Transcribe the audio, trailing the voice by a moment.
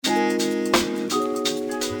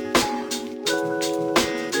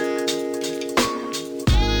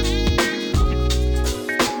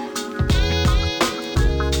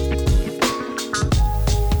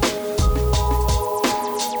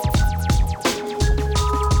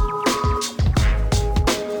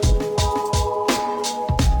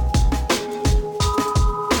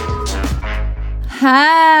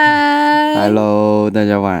嗨 ，Hello， 大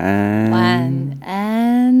家晚安。晚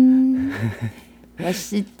安。我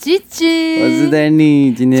是居居，我是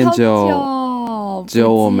Danny， 今天只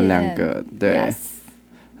有我们两个，对， yes，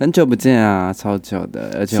 很久不见啊，超久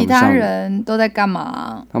的，而且我们其他人都在干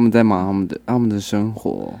嘛？他们在忙他们的生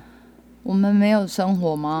活。我们没有生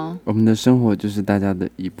活吗？我们的生活就是大家的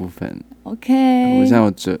一部分。OK， 我们现在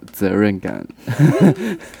有责任感。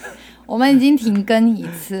我们已经停更一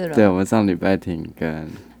次了，对，我们上礼拜停更，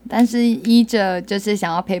但是依着就是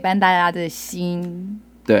想要陪伴大家的心，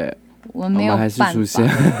对，我们没有我们还是出现，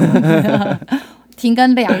停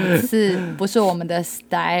更2次，不是我们的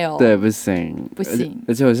style， 对，不行，不行。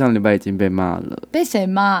而且我上礼拜已经被骂了，被谁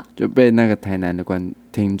骂？就被那个台南的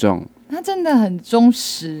听众。他真的很忠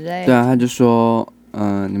实哎、对啊，他就说，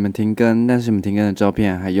你们停更，但是你们停更的照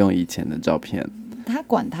片还用以前的照片，他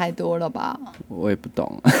管太多了吧？我也不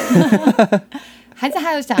懂。还是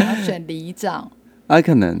还有想要选里长？他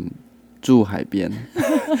可能住海边，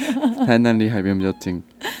台南离海边比较近。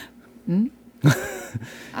I'm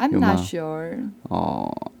有吗 not sure。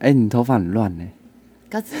哦，哎，你头发很乱呢。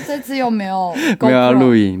可是这次又没有没有要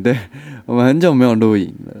录影，对，我们很久没有录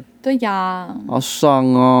影了。对呀，好爽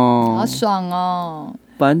哦，好爽哦。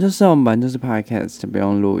我们本来就是 podcast， 就不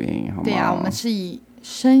用录音，好吗？对呀，我们是以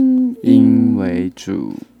声音为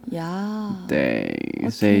主呀。对， OK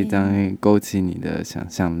所以这样会勾起你的想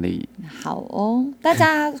象力。好哦，大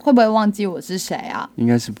家会不会忘记我是谁啊？应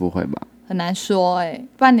该是不会吧？很难说哎，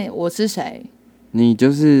不然我是谁？你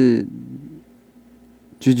就是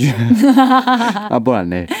居居啊，不然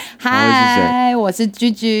嘞？嗨，我是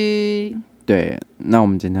居居。对，那我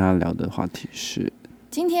们今天要聊的话题是，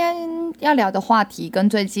今天要聊的话题跟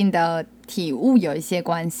最近的体悟有一些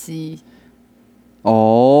关系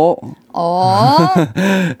哦，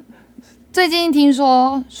最近听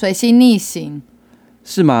说水星逆行，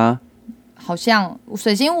是吗？好像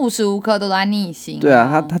水星无时无刻都在逆行。对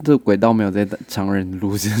啊，它的轨道没有在常人的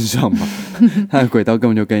路线上嘛，它的轨道根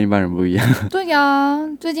本就跟一般人不一样。对呀，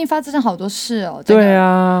最近发生好多事哦。对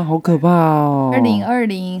啊，好可怕哦。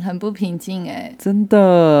2020很不平静哎，真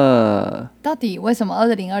的。到底为什么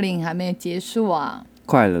2020还没结束啊？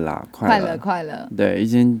快了啦，快了。对，已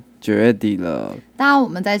经9月底了。当然我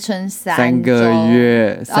们再撑3个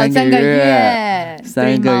月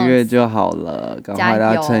，3个月就好了，赶快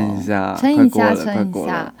大家撑一下，撑一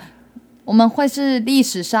下。我们会是历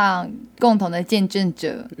史上共同的见证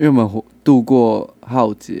者，因为我们度过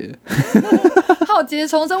浩劫，浩劫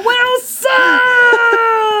重生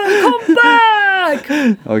 ，Wilson，come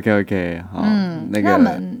back。OK， 好，那我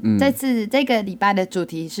们这次这个礼拜的主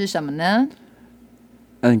题是什么呢？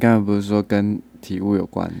你刚才不是说跟体悟有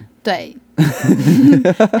关？对，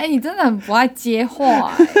你真的很不爱接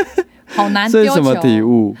话，好难丢球。所以什么体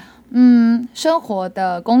悟？生活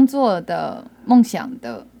的、工作的、梦想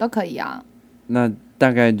的都可以啊。那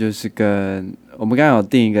大概就是跟我们刚刚有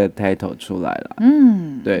定一个 title 出来了。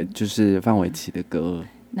对，就是范玮琪的歌。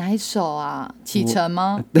哪一首啊？启程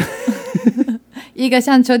吗？一个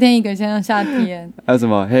像秋天，一个像夏天。还有什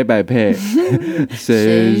么黑白配？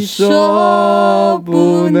谁说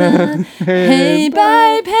不能黑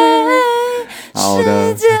白配？好的。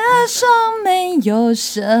世界上没有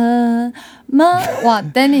什么。哇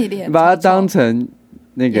 ，Danny 脸，把它当成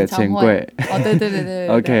那个钱柜。对。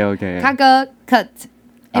OK。卡哥 cut，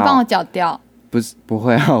 帮我剪掉。不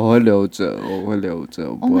会啊，我会留着，我不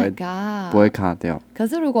会不会卡掉。可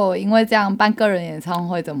是如果我因为这样办个人演唱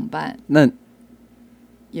会怎么办？那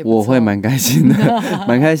我会蛮开心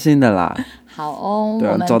的，啦。好哦，对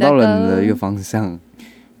啊，找到了你的一个方向。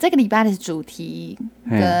这个礼拜的主题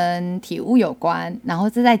跟体悟有关，然后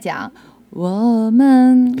是在讲我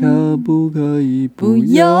们可不可以不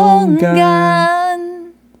勇敢？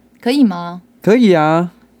可以吗？可以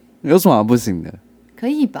啊，有什么不行的？可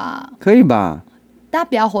以吧？可以吧？大家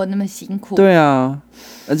不要活那么辛苦。对啊，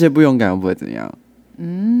而且不勇敢又不会怎样。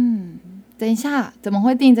等一下，怎么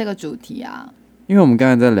会定这个主题啊？因为我们刚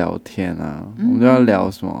才在聊天啊，我们就要聊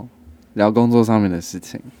什么？聊工作上面的事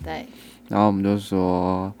情。对。然后我们就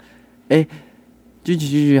说，具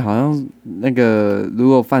体好像那个如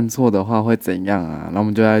果犯错的话会怎样啊？然后我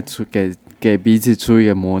们就在给彼此出一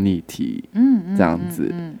个模拟题，这样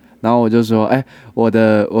子。然后我就说，我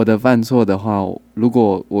的犯错的话，如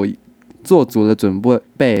果我做足了准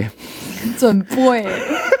备，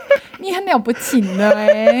你很了不起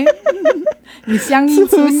的你相应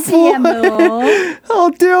出现了哦，好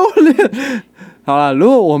丢脸。好啦，如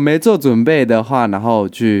果我没做准备的话，然后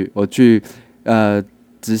我去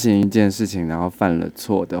执行一件事情，然后犯了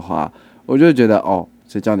错的话，我就觉得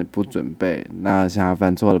谁叫你不准备？那现在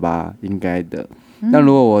犯错了吧，应该的。但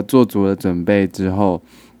如果我做足了准备之后，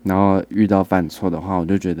然后遇到犯错的话，我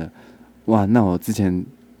就觉得哇，那我之前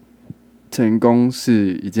成功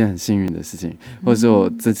是一件很幸运的事情，或者是我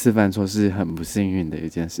这次犯错是很不幸运的一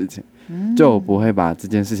件事情，就我不会把这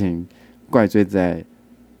件事情怪罪在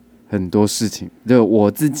很多事情，就我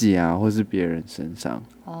自己啊，或是别人身上。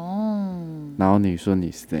然后你说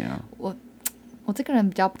你是怎样？我这个人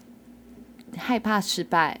比较害怕失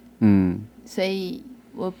败，所以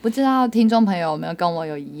我不知道听众朋友有没有跟我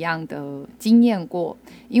有一样的经验过，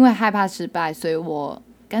因为害怕失败，所以我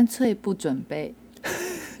干脆不准备。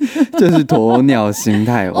就是鸵鸟心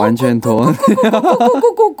态，完全鸵鸟，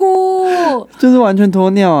就是完全鸵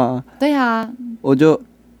鸟啊！对啊，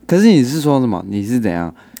可是你是说什么？你是怎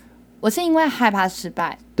样？我是因为害怕失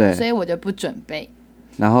败，对，所以我就不准备。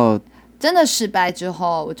然后真的失败之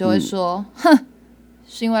后，我就会说，哼，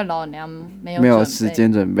是因为老娘没有时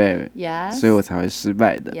间准备， yes, 所以我才会失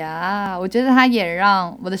败的。呀，我觉得他也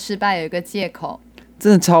让我的失败有一个借口。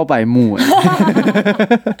真的超白目哎！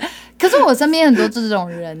可是我身边很多这种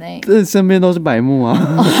人哎，真的身边都是白目啊，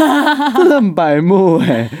真的很白目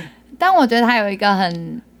哎。但我觉得他有一个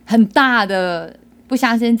很大的不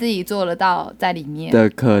相信自己做得到在里面的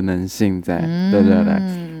可能性在，对对对，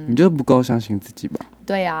你就不够相信自己吧？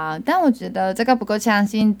对啊，但我觉得这个不够相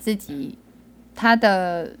信自己，他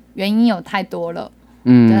的原因有太多了。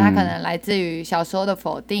就他可能来自于小时候的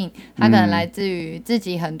否定，他可能来自于自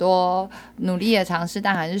己很多努力的尝试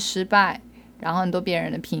但还是失败，然后很多别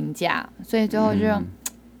人的评价，所以最后就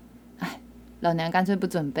老娘干脆不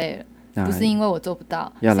准备了，不是因为我做不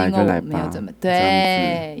到，要来就来吧，是因为我没有准备。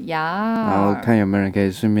对呀，然后看有没有人可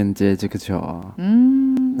以顺便接这个球啊。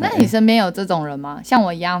那你身边有这种人吗？像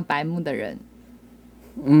我一样白目的人？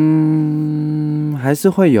还是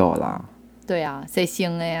会有啦。对啊，谁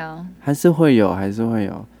行了呀？还是会有，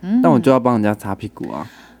但我就要帮人家擦屁股啊，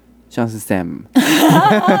像是 Sam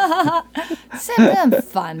真的很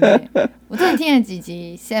烦欸。我之前听了几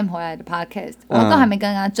集 Sam 回来的 podcast， 我都还没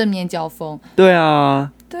跟他正面交锋。对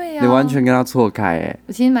啊，对啊，你完全跟他错开欸。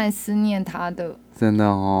我其实蛮思念他的，真的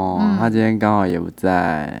哦。他今天刚好也不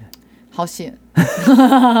在，好险。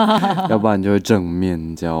要不然就会正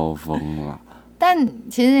面交锋了。但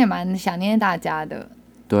其实也蛮想念大家的。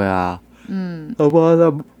对啊。好不好？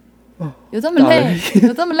有这么累？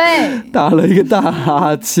有这么累？打了一个大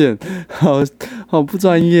哈欠，好不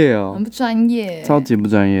专业哦，很不专业，超级不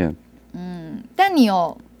专业。但你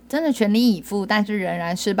有真的全力以赴，但是仍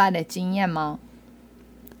然失败的经验吗？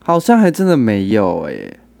好像还真的没有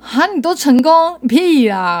欸。哈，你都成功，屁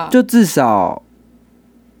啦！就至少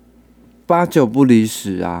8、9不离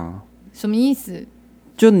10啊。什么意思？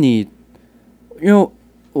就你，因为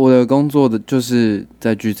我的工作的就是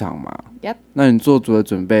在剧场嘛。Yep. 那你做足的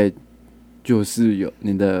准备，就是有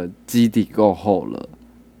你的基底够厚了。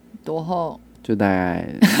多厚？就大概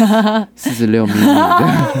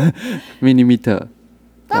46mm。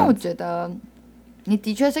但我觉得你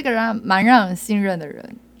的确是个蛮让人信任的人。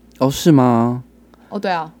哦，是吗？哦，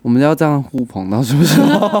对啊。我们要这样互捧到什么时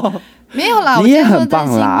候？没有啦，你也很棒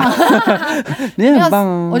啦，你也很棒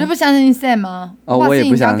啊！我就不相信 Sam 吗？我也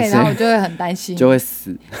不相信，我就会很担心，就会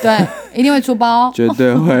死。对，一定会出包，绝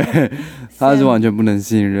对会。他是完全不能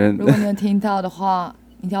信任。如果你有听到的话，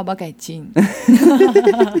你要不要改进？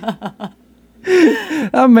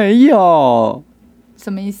他没有，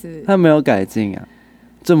什么意思？他没有改进啊！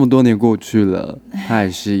这么多年过去了，他还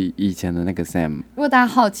是以前的那个 Sam。如果大家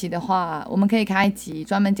好奇的话，我们可以开一集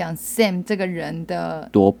专门讲 Sam 这个人的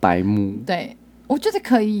多白目。对，我觉得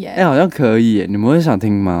可以耶。好像可以耶，你们会想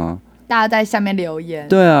听吗？大家在下面留言。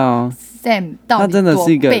对啊 ，Sam 到底多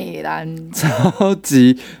北蓝，超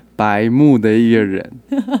级白目的一个人，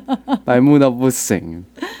白目到不行。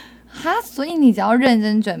哈，所以你只要认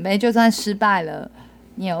真准备，就算失败了，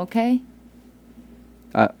你也 OK。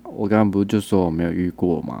我刚刚不是就说我没有遇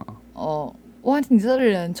过吗？哦，哇，你这个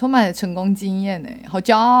人充满了成功经验哎，好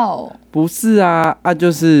骄傲哦。不是啊，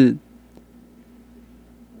就是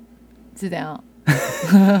怎样？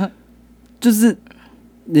就是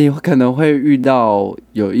你可能会遇到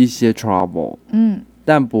有一些 trouble，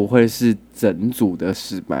但不会是整组的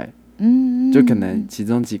失败，就可能其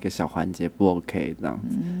中几个小环节不 OK 这样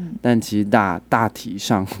子，但其实大体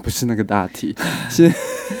上不是那个大体，是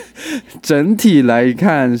整体来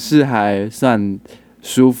看是还算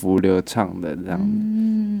舒服流畅的这样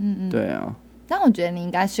子，对啊。但我觉得你应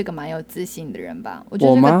该是个蛮有自信的人吧？我觉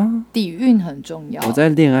得这个底蕴很重要。我在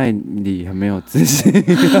恋爱里很没有自信。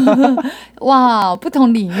哇，不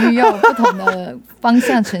同领域要有不同的方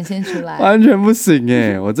向呈现出来，完全不行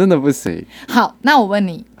耶，我真的不行。好，那我问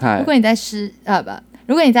你，如果你在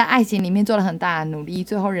如果你在爱情里面做了很大的努力，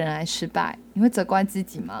最后仍然失败，你会责怪自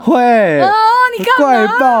己吗？会。哦，你干嘛？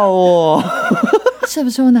怪爆我。是不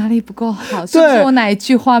是我哪里不够好？是不是我哪一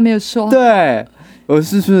句话没有说好？对，我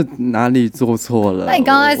是不是哪里做错了？那你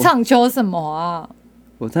刚刚在唱秋什么啊？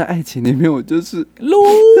我在爱情里面，我就是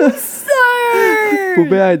loser， 不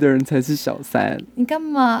被爱的人才是小三。你干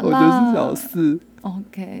嘛啦？我就是小四。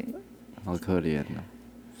OK， 好可怜啊。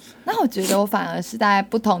那我觉得我反而是在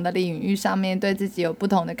不同的领域上面对自己有不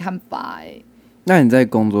同的看法。那你在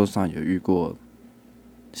工作上有遇过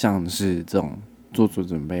像是这种做足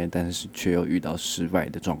准备，但是却又遇到失败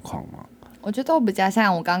的状况吗？我觉得我比较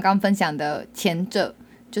像我刚刚分享的前者，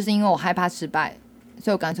就是因为我害怕失败，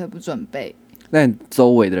所以我干脆不准备。那你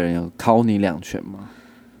周围的人有敲你2拳吗？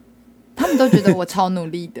他们都觉得我超努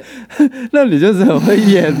力的。那你就是很会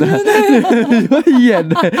演的，你会演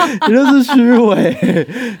的，你就是虚伪。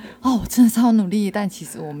哦，我真的超努力，但其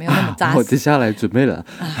实我没有那么扎实。我接下来准备了，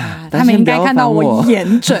他们应该看到我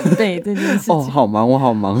演准备这件事情。哦，好忙，我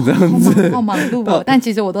好忙这样子，好忙碌哦。但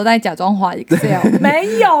其实我都在假装滑 Excel，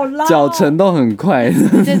 没有啦，脚程都很快。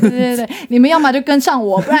对，你们要么就跟上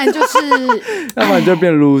我，不然就是要不然就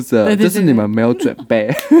变 loser， 就是你们没有准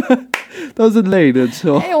备。都是累的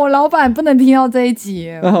错。我老板不能听到这一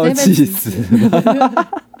集，好气死了。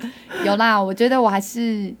有啦，我觉得我还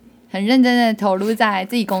是很认真的投入在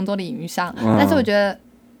自己工作领域上，但是我觉得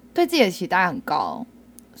对自己的期待很高，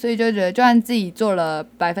所以就觉得就算自己做了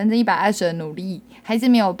120%的努力，还是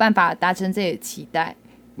没有办法达成自己的期待。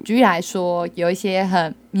举例来说，有一些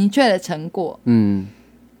很明确的成果，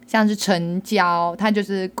像是成交，它就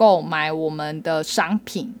是购买我们的商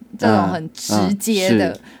品，这种很直接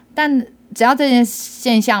的。但只要这件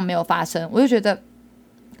现象没有发生，我就觉得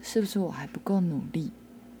是不是我还不够努力？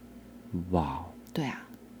哇，对啊，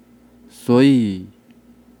所以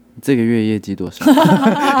这个月业绩多少？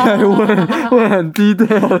还问很低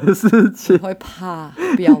调的事情，我会怕，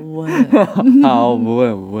不要问。好，我不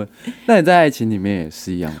问。那你在爱情里面也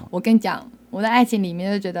是一样吗？我跟你讲，我在爱情里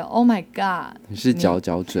面就觉得 ，Oh my God， 你是佼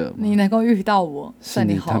佼者吗？你能够遇到我，是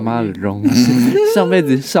你他妈的荣幸，上辈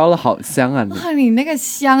子烧了好香啊！你那个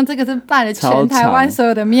香，这个是拜了全台湾所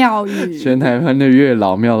有的庙宇，全台湾的月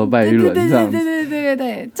老庙都拜一轮，这样子。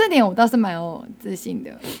对，这点我倒是蛮有自信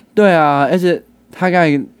的。对啊，而且他刚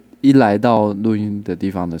才一来到录音的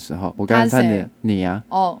地方的时候，我刚才看你啊，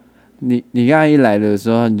你刚才一来的时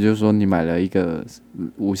候，你就说你买了一个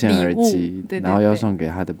无线耳机，然后要送给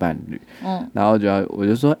他的伴侣，然后我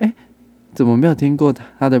就说，怎么没有听过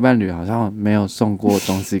他的伴侣好像没有送过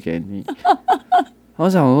东西给你？我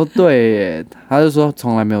想说，对耶，他就说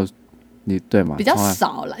从来没有，你对吗？比较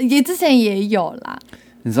少了，之前也有啦。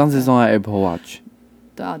你上次送他 Apple Watch，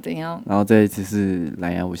 对啊，怎样？然后这一次是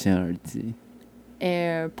蓝牙无线耳机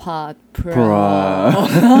AirPod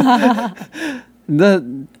Pro。你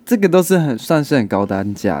这个都是算是很高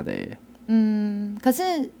单价的耶。可是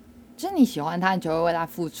就是你喜欢他，你就会为他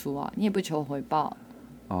付出啊，你也不求回报。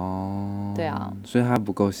对啊，所以他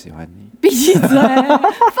不够喜欢你。闭嘴 ！Fuck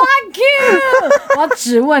you！ 我要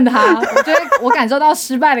质问他，我觉得我感受到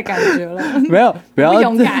失败的感觉了。没有，不要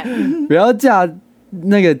勇敢，不要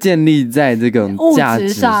建立在这种价值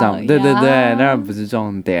上。对，当然不是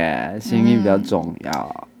重点，心意比较重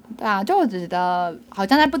要。对啊，就我觉得好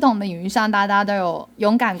像在不同的领域上，大家都有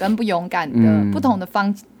勇敢跟不勇敢的不同的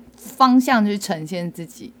方向去呈现自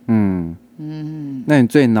己。那你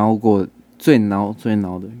最挠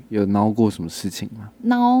的有挠过什么事情吗？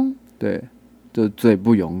挠？对，就最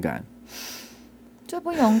不勇敢。最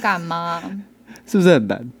不勇敢吗？是不是很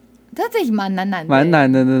难？但这题蛮难的，蛮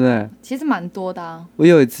难的，对不对？其实蛮多的啊。我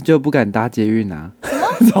有一次就不敢搭捷运啊，什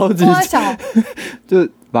么？超级小，就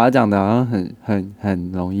把它讲的好像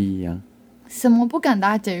很容易一样。什么不敢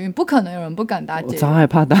搭捷运？不可能有人不敢搭捷运。我超害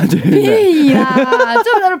怕搭捷运的。屁啦，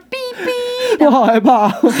这种哔哔的。我好害怕，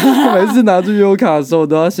我每次拿出优卡的时候，我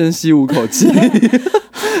都要先吸5口气。我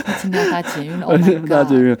真的要搭捷运了，搭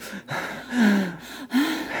捷运。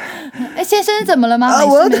先生怎么了吗？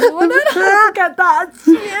我不敢搭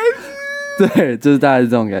捷运。对，就是大概是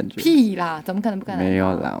这种感觉。屁啦，怎么可能不敢？没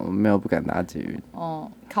有啦，我没有不敢搭捷运。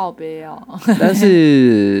靠北哦。但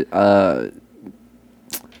是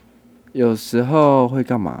有时候会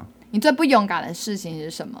干嘛？你最不勇敢的事情是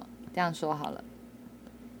什么？这样说好了。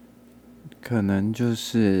可能就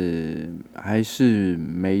是还是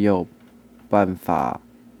没有办法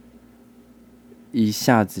一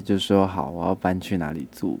下子就说好我要搬去哪里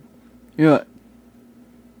住，因为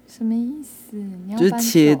什么意思？你要就是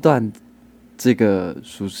切断这个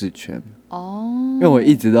舒适圈因为我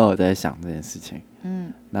一直都有在想这件事情，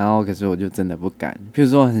然后可是我就真的不敢。譬如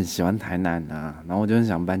说我很喜欢台南啊，然后我就很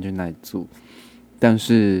想搬去那里住，但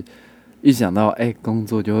是一想到工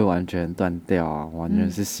作就会完全断掉啊，完全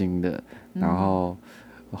是新的，然后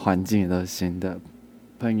环境也都是新的，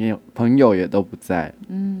朋友也都不在，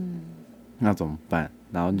那怎么办？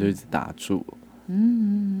然后就一直打住，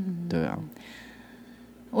对啊。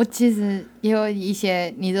我其实也有一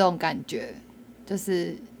些你这种感觉，就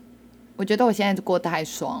是我觉得我现在过得太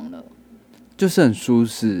爽了，就是很舒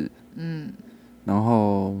适，然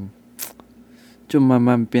后就慢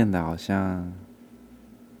慢变得好像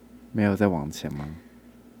没有再往前吗？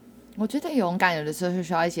我觉得勇敢有的时候是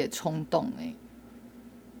需要一些冲动，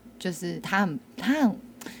就是他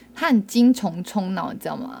很精虫充脑，你知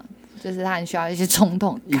道吗？就是他很需要一些冲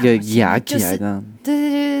动，一个压起来这样。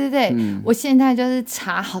对，我现在就是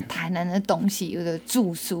查好台南的东西，我的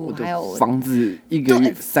住宿还有房子1个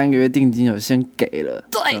月3个月定金有先给了，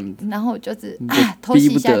对，然后就是偷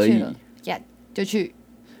袭下去了，就去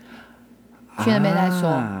那边再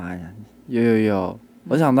说。有，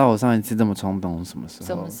我想到我上一次这么冲动什么时候？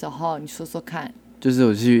什么时候？你说说看。就是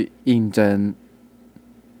我去应征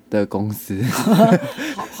的公司，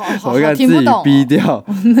好我要自己逼掉，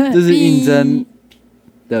就是应征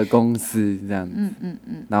的公司这样子。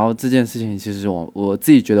然后这件事情其实我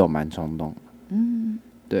自己觉得我蛮冲动的。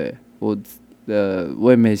对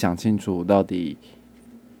我也没想清楚我到底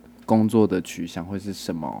工作的取向会是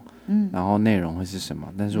什么，然后内容会是什么，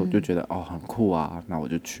但是我就觉得很酷啊，那我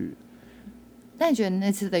就去了。那你觉得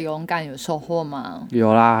那次的勇敢有收获吗？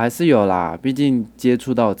有啦，还是有啦，毕竟接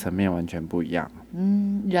触到的层面完全不一样。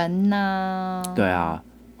人啊，对啊，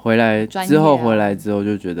回来之后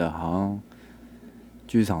就觉得好像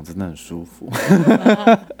剧场真的很舒服，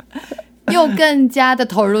又更加的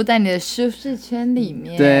投入在你的舒适圈里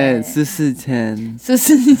面。对，舒适圈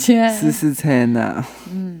啊。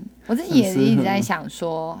我自己也一直在想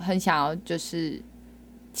说，很想要就是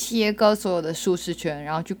切割所有的舒适圈，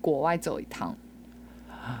然后去国外走一趟。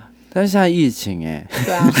但是现在疫情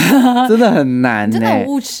对啊，真的很难真的很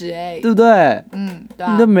务实对不对？对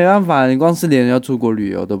啊，你都没办法，你光是连要出国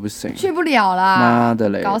旅游都不行，去不了啦，妈的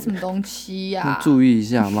嘞，搞什么东西呀？注意一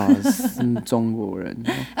下嘛，中国人。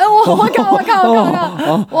我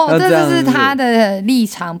靠，这就是他的立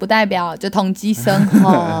场，不代表就统计生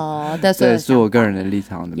活的所有。对，是我个人的立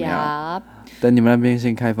场，怎么样？等你们那边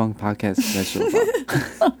先开放 podcast 再说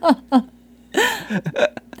吧。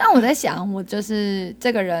但我在想，我就是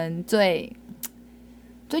这个人最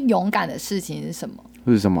勇敢的事情是什么？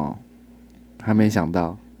是什么？还没想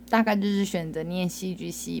到。大概就是选择念戏剧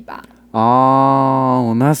系吧。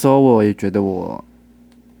我那时候我也觉得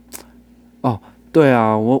对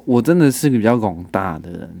啊，我真的是个比较广大的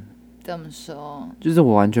人。怎么说？就是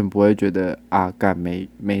我完全不会觉得干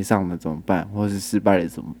没上了怎么办，或是失败了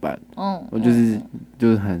怎么办？我就是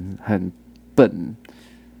很笨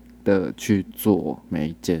的去做每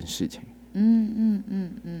一件事情。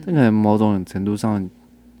这可能某种程度上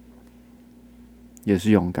也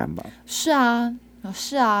是勇敢吧。是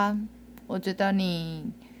啊，我觉得你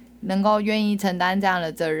能够愿意承担这样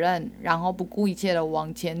的责任，然后不顾一切的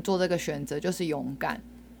往前做这个选择，就是勇敢。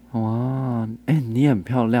哇，你很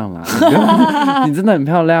漂亮啦！你真的很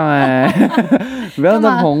漂亮你不要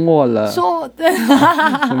再捧我了。说对，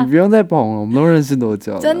你不用再捧了，我们都认识多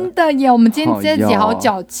久了？真的耶！我们今天这集好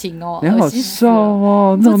矫情哦。你好瘦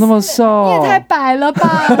哦，你怎么那么瘦？你也太白了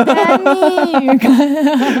吧 ，Danny！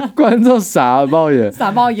 观众傻爆眼，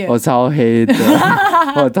我超黑的，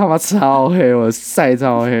我他妈超黑，我晒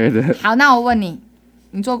超黑的。好，那我问你，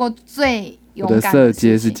你做过最勇敢的事情？我的色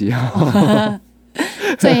阶是几号？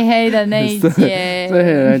最黑的那一阶，最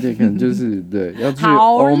黑的那一阶可能就是对，要去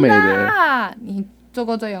欧美的。你做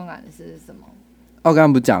过最勇敢的事是什么？刚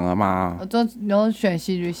刚不讲了吗？你都选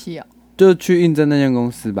戏剧系哦，就去应征那间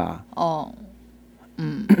公司吧。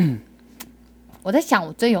我在想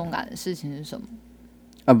我最勇敢的事情是什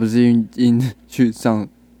么？不是去上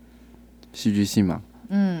戏剧系吗？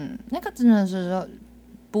那个真的是说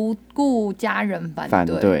不顾家人反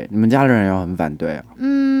对。你们家人有很反对啊？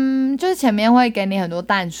就是前面会给你很多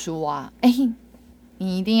但书啊，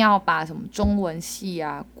你一定要把什么中文系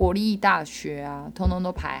啊、国立大学啊，通通都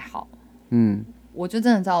排好。我就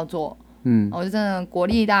真的照做。我就真的国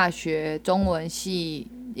立大学中文系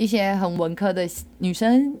一些很文科的女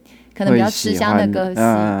生可能比较吃香的歌系，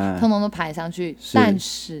通通都排上去。但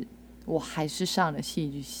是我还是上了戏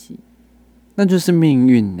剧系。那就是命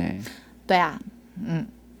运呢。对啊，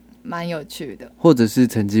蛮有趣的，或者是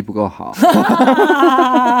成绩不够好。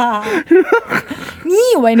你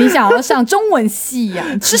以为你想要上中文系呀？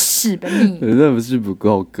吃屎吧你！那不是不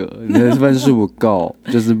够格，你的分数不够，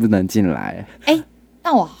就是不能进来。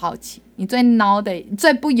那我好奇，你最孬的、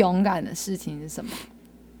最不勇敢的事情是什么？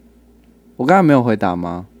我刚才没有回答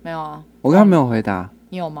吗？没有啊，我刚才没有回答。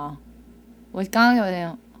你有吗？我刚刚有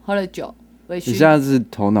点喝了酒，微醺。你现在是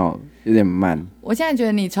头脑有点慢。我现在觉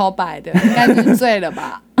得你超白的，应该是醉了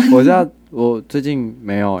吧？我最近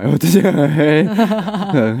没有，我最近很黑，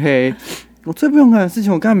很黑。我最不勇敢的事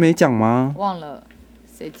情，我刚才没讲吗？忘了，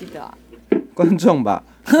谁记得啊？观众吧，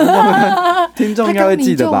听众应该会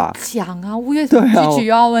记得吧？讲啊，我也继续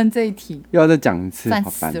要问这一题，又要再讲一次，烦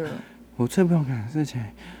死了。我最不勇敢的事情，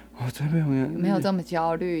我最不勇敢的事情，没有这么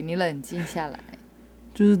焦虑，你冷静下来。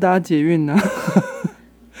就是搭捷运啊。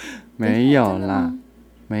没有啦，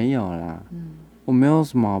没有啦。我没有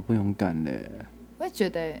什么好不勇敢的。我也觉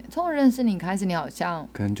得，从我认识你开始，你好像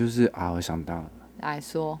可能就是我想到了，来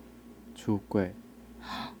说出柜。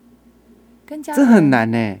跟家人这很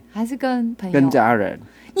难呢，还是跟朋友？跟家人。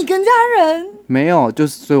你跟家人？没有，就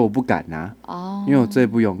是所以我不敢啊。因为我最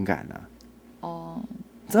不勇敢啊。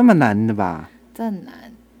这么难的吧？这很难，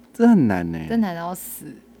这很难呢，这难到死。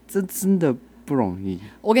这真的不容易。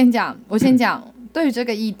我跟你讲，我先讲，对于这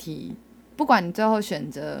个议题，不管你最后选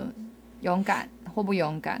择勇敢或不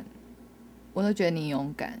勇敢，我都觉得你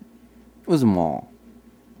勇敢。为什么？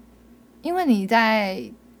因为你在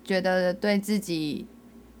觉得对自己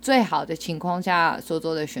最好的情况下所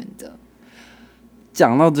做的选择。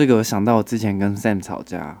讲到这个，我想到我之前跟 Sam 吵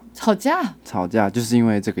架就是因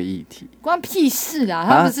为这个议题。关屁事啊！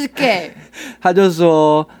他不是 gay。他就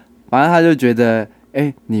说，反正他就觉得，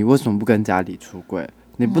你为什么不跟家里出柜？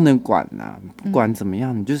你不能管啊，不管怎么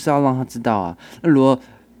样，你就是要让他知道啊。那如果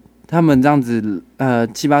他们这样子，70、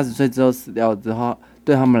80岁之后死掉之后，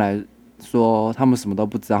对他们来说，他们什么都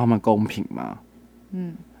不知道，他们公平吗？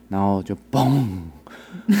然后就嘣。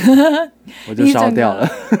我就烧掉了，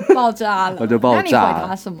爆炸了。我就爆炸了。那你回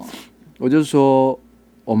答什么？我就说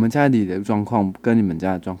我们家里的状况跟你们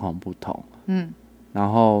家的状况不同，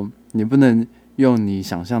然后你不能用你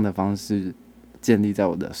想象的方式建立在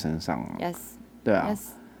我的身上啊。Yes， 对啊。Yes。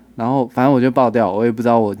然后反正我就爆掉，我也不知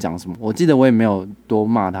道我讲什么，我记得我也没有多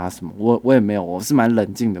骂他什么，我也没有，我是蛮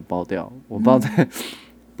冷静的爆掉，我爆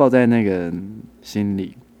在那个心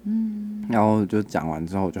里，然后就讲完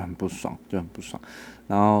之后我就很不爽，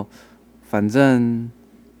然后反正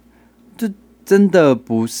就真的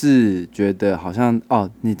不是觉得好像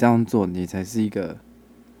你这样做你才是一个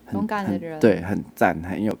勇敢的人，对，很赞，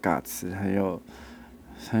很有guts，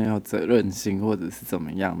很有责任心或者是怎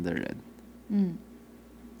么样的人。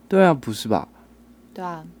对啊，不是吧？对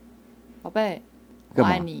啊，宝贝，我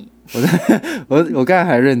爱你。我刚才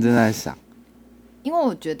还认真在想，因为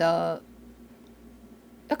我觉得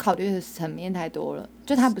要考虑的层面太多了，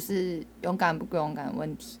就他不是勇敢不勇敢的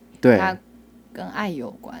问题，对，他跟爱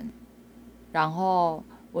有关。然后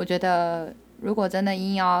我觉得，如果真的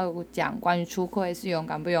硬要讲关于出柜是勇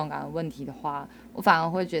敢不勇敢的问题的话，我反而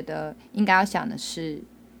会觉得应该要想的是，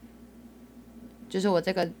就是我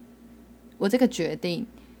这个决定，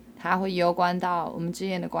它会攸关到我们之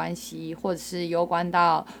间的关系，或者是攸关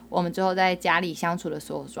到我们之后在家里相处的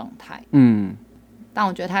所有状态。但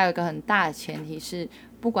我觉得它有一个很大的前提是，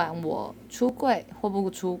不管我出柜或不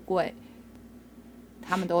出柜，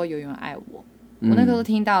他们都会永远爱我。我那个时候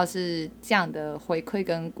听到是这样的回馈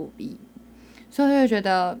跟鼓励，所以我就觉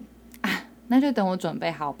得那就等我准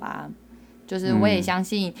备好吧。就是我也相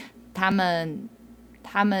信他们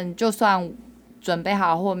就算准备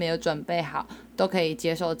好或没有准备好，都可以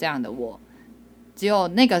接受这样的我。只有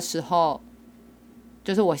那个时候，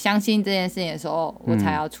就是我相信这件事情的时候，我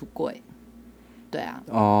才要出柜。对啊。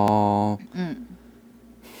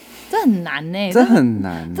这很难呢，这很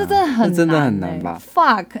难，这真的很难，真的很难吧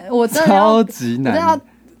 ？Fuck， 我真的超级难，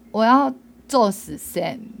我要揍死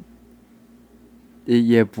Sam。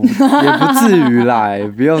也不至于啦，也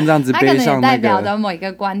不用这样子背上那个。他可能也代表着某一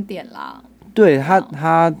个观点啦。对他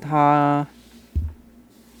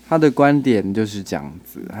的观点就是这样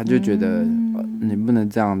子，他就觉得你不能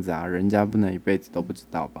这样子啊，人家不能一辈子都不知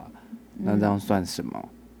道吧？那这样算什么？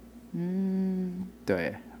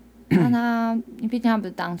对。那你毕竟他不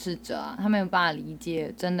是当事者啊，他没有办法理解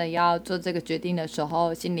真的要做这个决定的时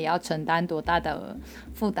候，心里要承担多大的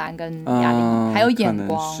负担跟压力，还有眼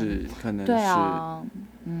光，可能是，对啊，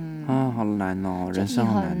好难哦，人生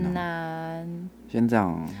好难哦，很难。先这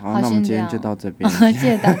样，好，那我们今天就到这边，谢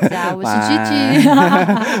谢大家，我是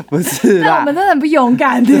Gigi，不是啦，但我们真的很不勇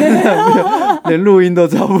敢的，连录音都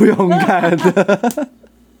超不勇敢的。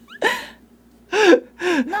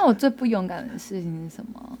那我最不勇敢的事情是什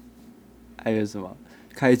么？还有什么？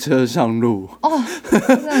开车上路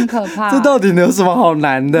这很可怕。这到底能有什么好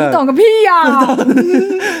难的？你懂个屁呀！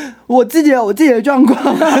我自己的状况，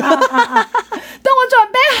等我准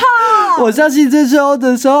备好。我相信这时候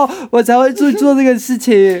的时候，我才会去做这个事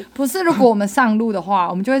情。不是，如果我们上路的话，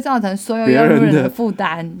我们就会造成所有用路人的负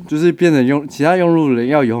担，就是变成其他用路人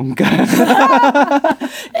要勇敢。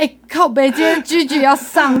靠北，今天Gigi要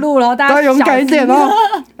上路了，大家勇敢一点哦！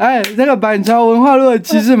那个板桥文化路的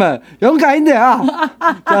骑士们，勇敢一点啊！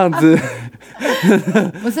这样子。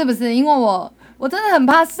不是，因为我真的很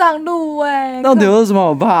怕上路到底有什么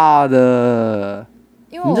好怕的？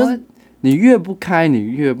因为你越不开，你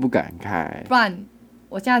越不敢开。不然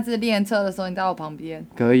我下次练车的时候，你在我旁边。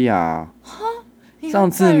可以啊。上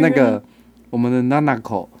次那个我们的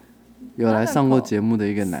Nanako 有来上过节目的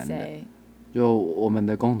一个男的，就我们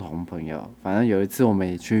的共同朋友。反正有一次我们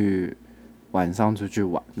也去晚上出去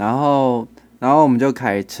玩，然后我们就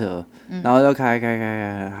开车，然后就开，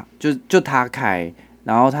就他开。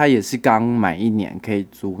然后他也是刚满1年可以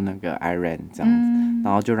租那个 Iron 这样子，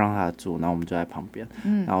然后就让他租，然后我们就在旁边，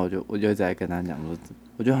然后我就在跟他讲说，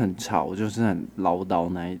我就很吵，我就是很唠叨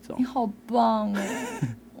那一种。你好棒哦，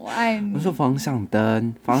我爱你。我说方向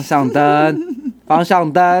灯啊，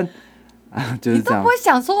就是这样。你都不会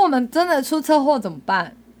想说我们真的出车祸怎么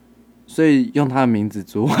办？所以用他的名字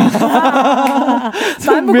租，反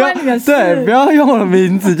正不关你的事。对，不要用我的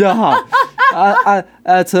名字就好。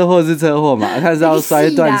车祸是车祸嘛，看是要摔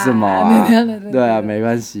断什么啊？对啊，没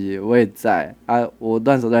关系，我也在啊，我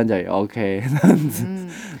断手断脚也 OK 这样子。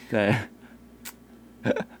对。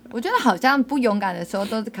我觉得好像不勇敢的时候，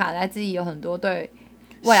都是卡在自己有很多对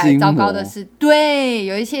未来糟糕的事，对，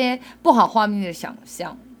有一些不好画面的想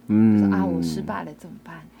象。我失败了怎么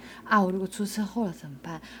办？我如果出车祸了怎么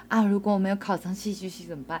办？如果我没有考上戏剧系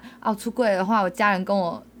怎么办？我出柜的话，我家人跟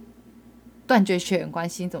我断绝血缘关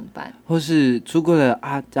系怎么办？或是出柜了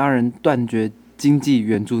家人断绝经济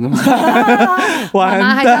援助那么完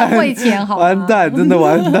蛋，还是要汇钱好吗？完蛋，真的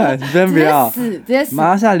完蛋，先不要，直接死，马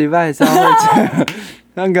上下礼拜还是要汇钱。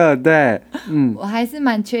那个对，我还是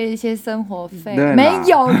蛮缺一些生活费，没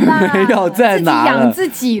有啦，没有在拿了，自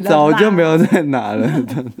己养自己了，早就没有在拿了，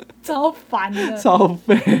超烦的，超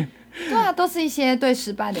废。对啊，都是一些对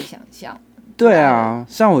失败的想象。对啊，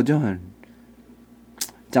像我就很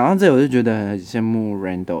讲到这里，我就觉得很羡慕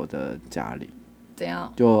Randall 的家里。怎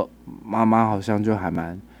样？就妈妈好像就还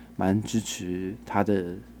蛮支持他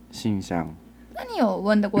的性向。那你有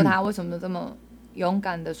问得过他为什么这么勇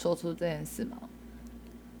敢的说出这件事吗？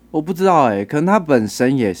我不知道可能他本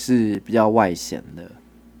身也是比较外显的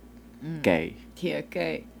，gay，铁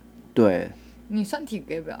gay。对，你算铁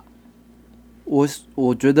gay 吧？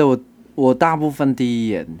我觉得我大部分第一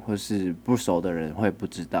眼或是不熟的人会不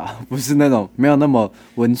知道，不是那种没有那么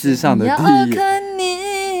文字上的第一眼。看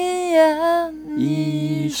你呀，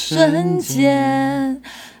一瞬间，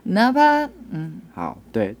哪怕好，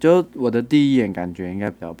对，就我的第一眼感觉应该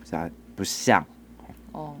比较不像。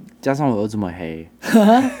加上我又这么黑，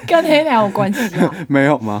跟黑人有关系啊？没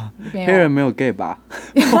有吗？黑人没有 gay 吧？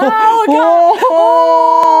要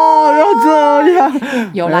这样？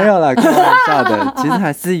有啦，没有啦，开玩笑的，其实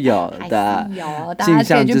还是有的。有，大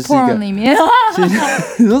家可以去 porn 里面。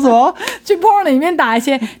你说什么？去 porn 里面打一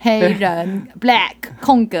些黑人 black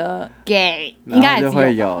空格 gay， 应该还是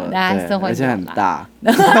会有，对，而且很大。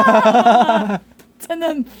真的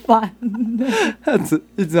很烦，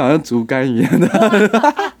一直好像竹竿一样的。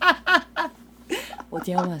我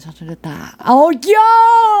今天晚上真的大，闭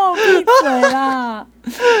嘴啦！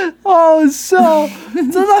好笑，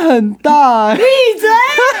真的很大，闭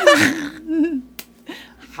嘴。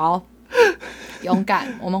好，勇敢，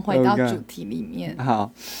我们回到主题里面。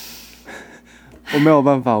好。我没有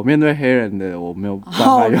办法，我面对黑人的我没有办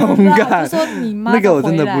法勇敢。就说你妈那个我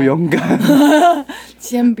真的不勇敢。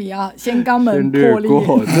先不要，先肛门破裂，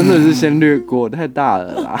真的是先略过，太大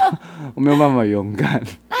了啦，我没有办法勇敢。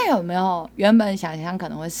那有没有原本想象可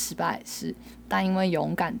能会失败的事，但因为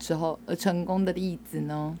勇敢之后而成功的例子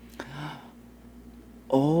呢？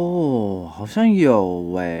好像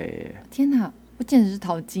有天哪，我简直是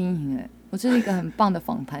陶晶莹我是一个很棒的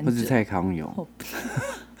访谈者。或是蔡康永。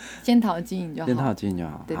先陶晶莹就好。先陶晶莹就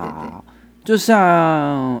好。对对对。就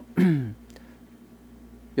像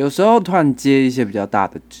有时候突然接一些比较大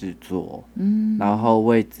的制作，然后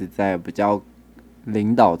位置在比较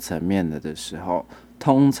领导层面的时候，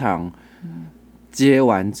通常接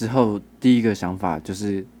完之后，第一个想法就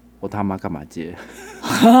是我他妈干嘛接？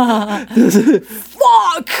就是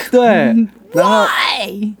fuck。对，然后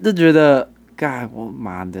why 就觉得。我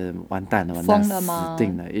妈的，完蛋了，疯了吗？死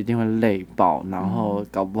定了，一定会累爆，然后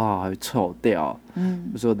搞不好还会臭掉。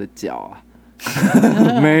不是我的脚啊，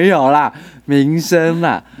没有啦，名声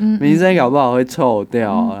啦，名声搞不好会臭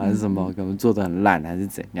掉，还是什么，可能做得很烂，还是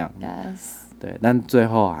怎样？对，但最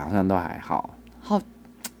后好像都还好。好，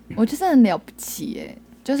我觉得很了不起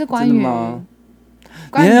就是关于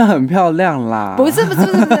你也很漂亮啦。不是，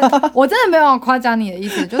我真的没有夸奖你的意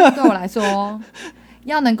思，就是对我来说，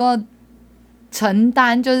要能够承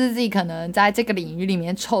担，就是自己可能在这个领域里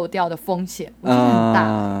面臭掉的风险，我觉得很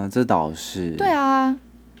大。这倒是。对啊，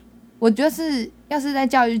我觉得要是在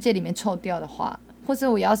教育界里面臭掉的话，或是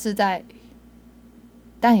我要是在，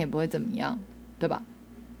但也不会怎么样，对吧？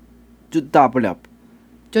就大不了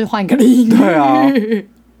就是换一个领域。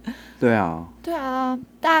对啊，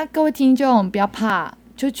大家各位听众不要怕，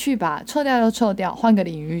就去吧，臭掉就臭掉，换个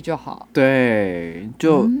领域就好。对，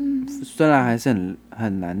就虽然还是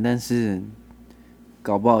很难，但是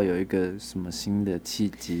搞不好有一个什么新的契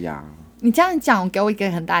机啊。你这样讲给我一个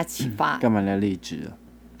很大的启发。干嘛你要离职啊？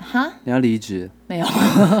哈？你要离职？没有，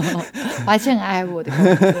我还是很爱我的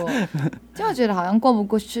工作。就我觉得好像过不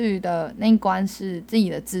过去的那一关是自己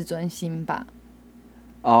的自尊心吧。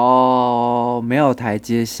没有台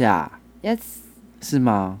阶下。Yes。是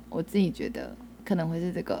吗？我自己觉得可能会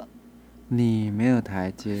是这个。你没有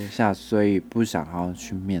台阶下，所以不想要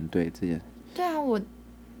去面对这件事。对啊，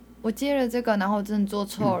我接了这个，然后我真的做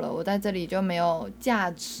错了，我在这里就没有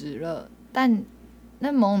价值了。但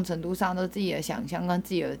那某种程度上都是自己的想象跟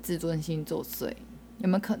自己的自尊心作祟，有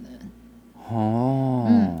没有可能？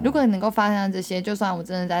如果能够发现这些，就算我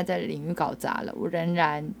真的在这个领域搞砸了，我仍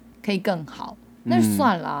然可以更好，那就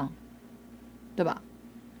算了对吧？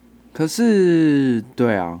可是，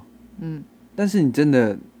对啊，但是你真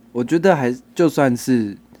的，我觉得就算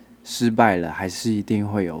是失败了，还是一定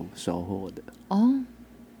会有收获的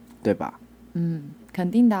对吧？肯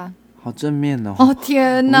定的啊。好正面哦！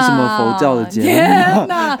天哪！为什么佛教的节目？天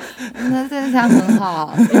哪！那这样很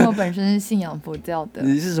好，因为我本身是信仰佛教的。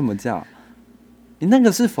你是什么教？你那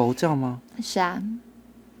个是佛教吗？是啊，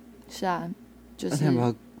就是。要不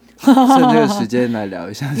要趁这个时间来聊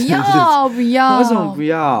一下？不要！为什么不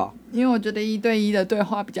要？因为我觉得1对1的对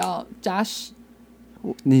话比较扎实。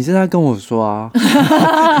你现在跟我说啊，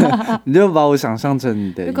你就把我想象成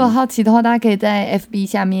你的。如果好奇的话，大家可以在 FB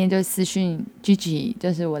下面就私讯 Gigi，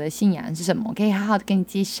 就是我的信仰是什么，我可以好好的跟你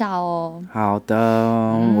介绍哦。好的，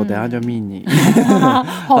我等一下就密你。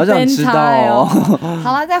好想知道哦。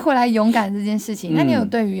好了，再回来勇敢这件事情，那你有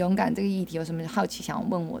对于勇敢这个议题有什么好奇想要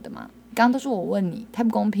问我的吗？刚刚都是我问你，太不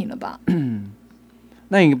公平了吧？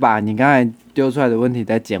那你把你刚才丢出来的问题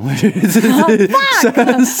再捡回去自己身上，太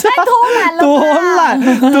偷懒了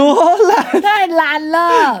吧？多懒，太懒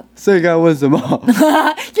了。所以刚才问什么？也没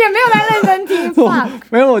有来认真听。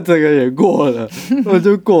没有，我整个也过了，我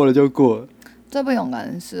就过了。最不勇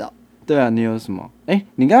敢的事哦。对啊，你有什么？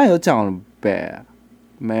你刚才有讲了呗？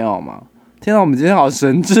没有吗？天啊，我们今天好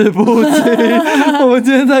神志不清。我们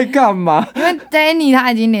今天在干嘛？因为 Danny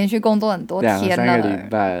他已经连续工作很多天了，2-3个礼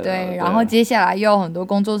拜了。对，然后接下来又有很多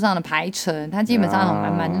工作上的排程，他基本上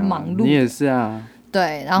蛮忙碌。你也是啊。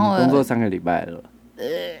对，然后工作3个礼拜了。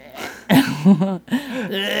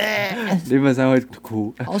李本山会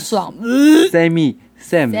哭，好爽。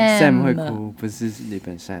Sam 会哭，不是李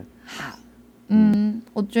本山。好，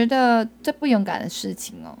我觉得最不勇敢的事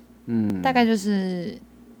情大概就是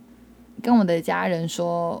跟我的家人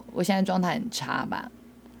说我现在状态很差吧，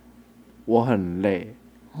我很累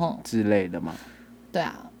之类的嘛。对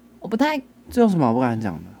啊，我不太，这有什么好不敢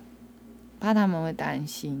讲的？怕他们会担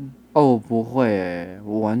心。不会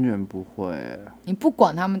我完全不会你不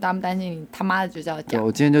管他们担不担心，你他妈的就是要讲。我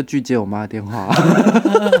今天就拒接我妈的电话。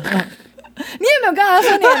你也没有跟他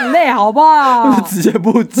说你很累好不好？直接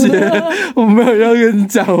不接。我没有要跟你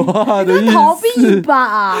讲话的意思。你逃避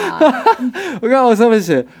吧。我看我上面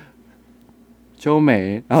写秋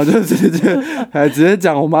梅，然后就直接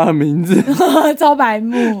讲我妈的名字。超白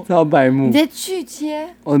目。你直接拒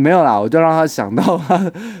接。我没有啦，我就让他想到他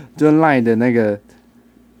就 LINE 的那个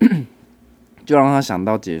就让他想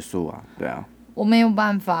到结束啊。对啊，我没有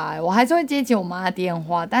办法我还是会接起我妈的电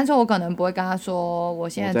话，但是我可能不会跟她说我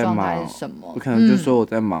现在状态是什么。我可能就说我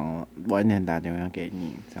在忙，晚点打电话给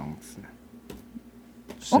你这样子。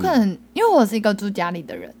我可能因为我是一个住家里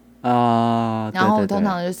的人然后我通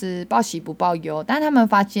常就是报喜不报忧，但是他们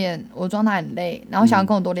发现我状态很累，然后想要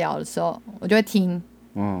跟我多聊的时候，我就会听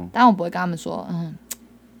但我不会跟他们说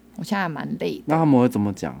我现在还蛮累的。那他们会怎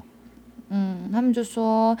么讲？他们就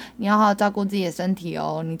说你要好好照顾自己的身体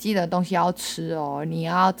哦，你记得东西要吃哦，你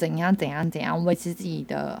要怎样维持自己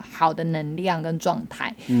的好的能量跟状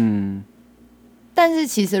态。但是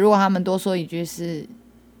其实如果他们多说一句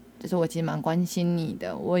就是我其实蛮关心你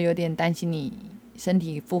的，我有点担心你身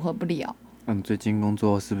体负荷不了。最近工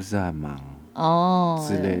作是不是很忙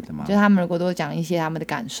之类的嘛？就他们如果多讲一些他们的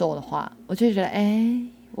感受的话，我就觉得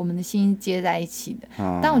我们的心接在一起的。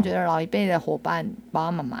但我觉得老一辈的伙伴爸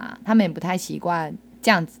爸妈妈他们也不太习惯这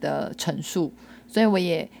样子的陈述，所以我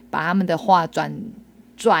也把他们的话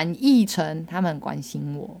转译成他们很关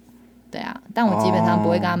心我。对啊，但我基本上不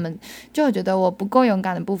会跟他们，就我觉得我不够勇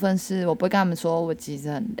敢的部分是我不会跟他们说我其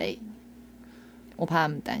实很累，我怕他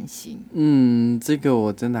们担心。这个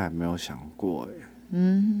我真的还没有想过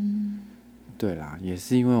对啦，也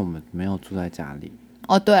是因为我们没有住在家里。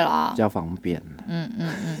哦，对了，比较方便。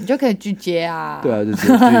你就可以拒接啊。对啊，就直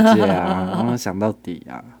接拒接啊，然后想到底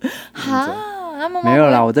啊。没有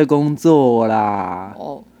啦，我在工作啦。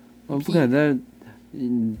我不可能在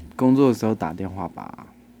工作的时候打电话吧，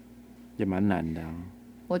也蛮难的啊。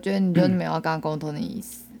我觉得你就没有要跟他沟通的意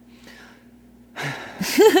思。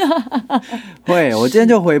会，我今天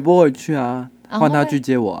就回拨回去啊，换他拒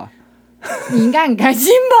接我啊。你应该很开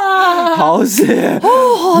心吧？好险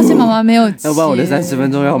好险妈妈没有接，要不然我的30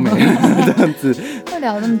分钟要没了这样子。会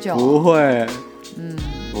聊那么久？不会，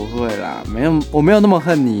不会啦，没有，我没有那么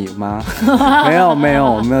恨你吗？没有，我没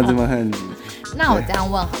有这么恨你。那我这样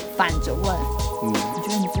问好，反着问，